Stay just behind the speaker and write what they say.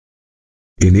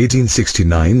In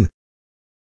 1869,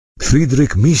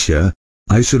 Friedrich Miescher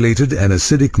isolated an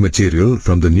acidic material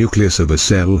from the nucleus of a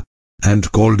cell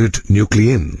and called it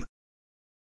nuclein,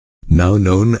 now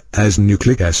known as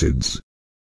nucleic acids.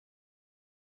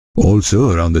 Also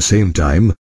around the same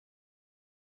time,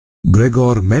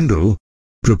 Gregor Mendel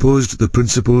proposed the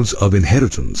principles of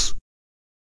inheritance.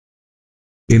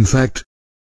 In fact,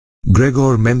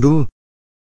 Gregor Mendel,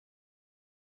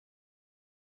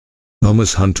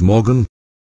 Thomas Hunt Morgan,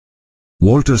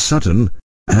 Walter Sutton,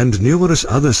 and numerous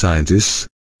other scientists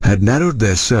had narrowed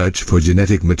their search for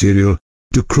genetic material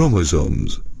to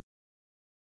chromosomes.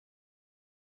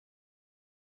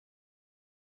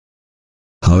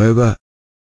 However,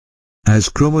 as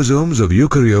chromosomes of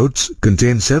eukaryotes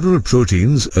contain several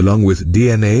proteins along with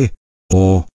DNA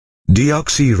or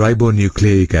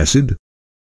deoxyribonucleic acid,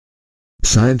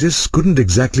 scientists couldn't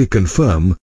exactly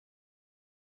confirm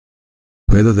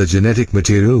whether the genetic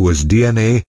material was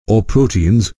DNA or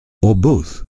proteins or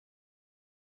both.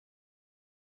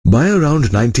 By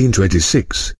around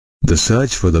 1926, the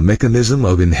search for the mechanism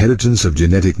of inheritance of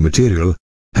genetic material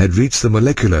had reached the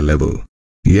molecular level,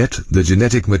 yet the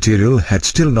genetic material had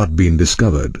still not been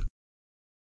discovered.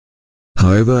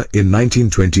 However, in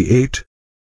 1928,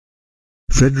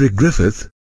 Frederick Griffith,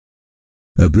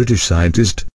 a British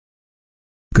scientist,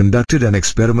 conducted an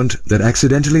experiment that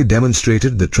accidentally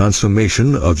demonstrated the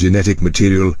transformation of genetic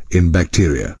material in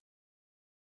bacteria.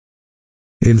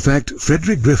 In fact,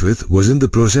 Frederick Griffith was in the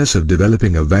process of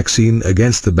developing a vaccine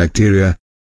against the bacteria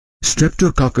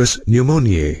Streptococcus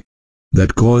pneumoniae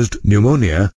that caused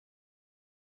pneumonia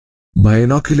by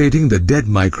inoculating the dead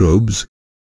microbes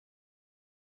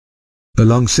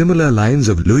along similar lines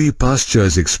of Louis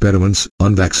Pasteur's experiments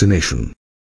on vaccination.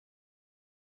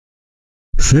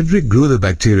 Frederick grew the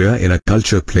bacteria in a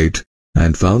culture plate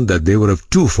and found that they were of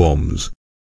two forms,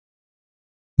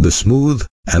 the smooth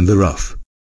and the rough.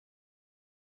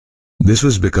 This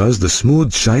was because the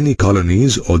smooth shiny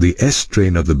colonies or the S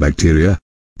strain of the bacteria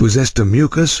possessed a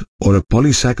mucus or a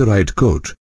polysaccharide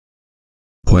coat,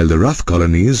 while the rough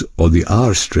colonies or the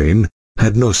R strain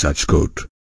had no such coat.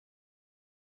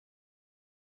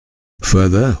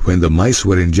 Further, when the mice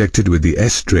were injected with the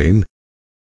S strain,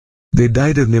 they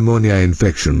died of pneumonia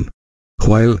infection,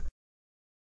 while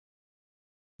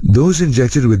those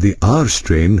injected with the R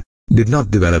strain did not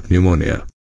develop pneumonia.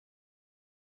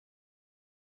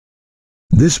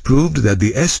 This proved that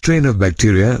the S strain of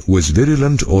bacteria was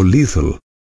virulent or lethal,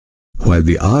 while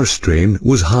the R strain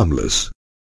was harmless.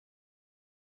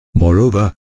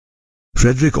 Moreover,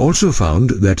 Frederick also found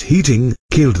that heating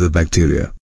killed the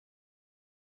bacteria.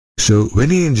 So when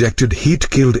he injected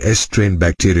heat-killed S strain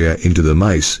bacteria into the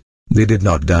mice, they did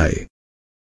not die.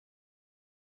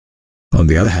 On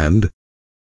the other hand,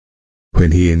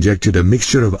 when he injected a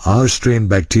mixture of R strain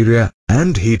bacteria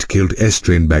and heat-killed S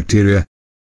strain bacteria,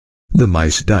 the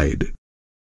mice died.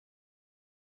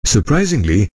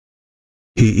 Surprisingly,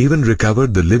 he even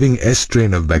recovered the living S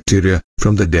strain of bacteria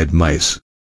from the dead mice.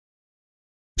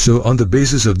 So on the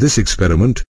basis of this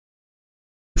experiment,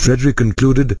 Frederick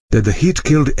concluded that the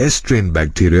heat-killed S strain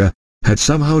bacteria had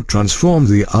somehow transformed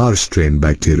the R strain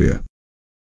bacteria.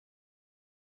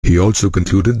 He also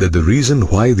concluded that the reason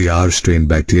why the R strain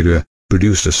bacteria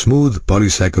produced a smooth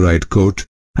polysaccharide coat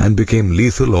and became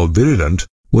lethal or virulent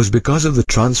was because of the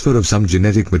transfer of some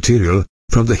genetic material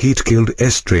from the heat-killed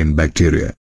S strain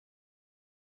bacteria.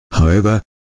 However,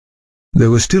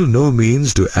 there was still no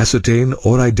means to ascertain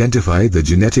or identify the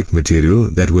genetic material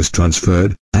that was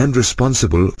transferred and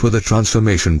responsible for the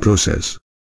transformation process.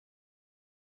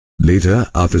 Later,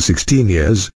 after 16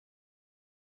 years,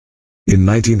 in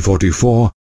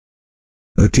 1944,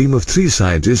 a team of 3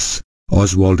 scientists,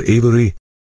 Oswald Avery,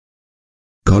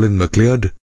 Colin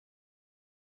MacLeod,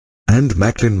 and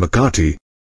Macklin McCarty,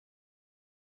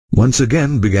 once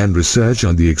again began research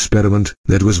on the experiment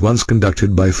that was once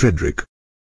conducted by Frederick.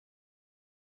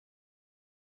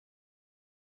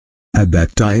 At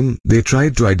that time, they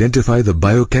tried to identify the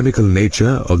biochemical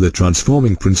nature of the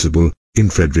transforming principle in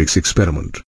Frederick's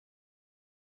experiment.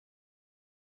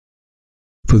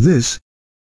 For this,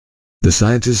 the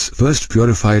scientists first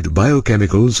purified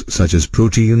biochemicals such as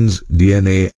proteins,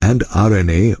 DNA, and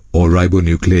RNA or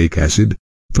ribonucleic acid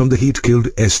from the heat-killed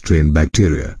S strain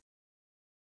bacteria.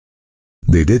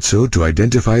 They did so to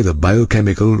identify the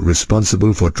biochemical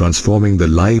responsible for transforming the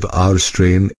live R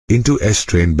strain into S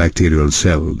strain bacterial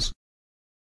cells.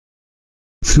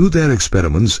 Through their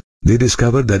experiments, they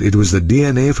discovered that it was the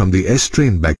DNA from the S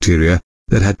strain bacteria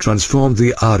that had transformed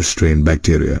the R strain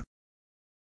bacteria.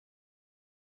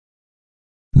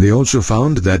 They also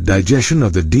found that digestion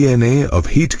of the DNA of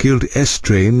heat-killed S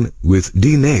strain with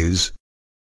DNase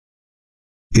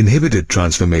inhibited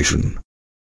transformation.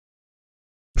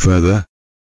 Further,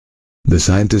 the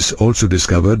scientists also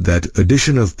discovered that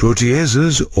addition of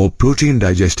proteases or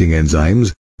protein-digesting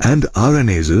enzymes and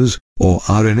RNases or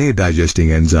RNA-digesting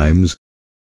enzymes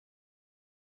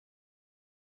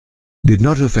did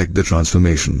not affect the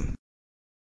transformation.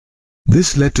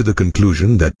 This led to the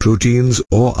conclusion that proteins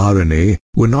or RNA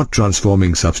were not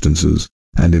transforming substances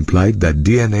and implied that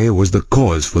DNA was the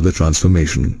cause for the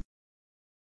transformation.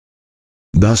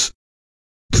 Thus,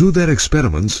 through their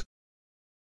experiments,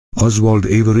 Oswald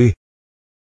Avery,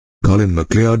 Colin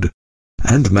MacLeod,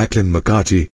 and Macklin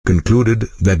McCarthy concluded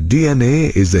that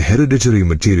DNA is the hereditary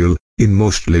material in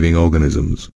most living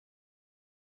organisms.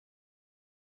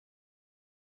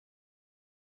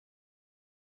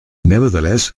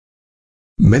 Nevertheless,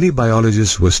 many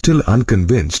biologists were still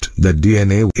unconvinced that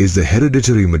DNA is the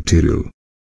hereditary material.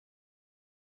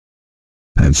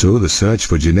 And so the search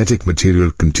for genetic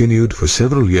material continued for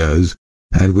several years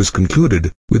and was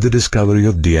concluded with the discovery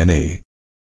of DNA.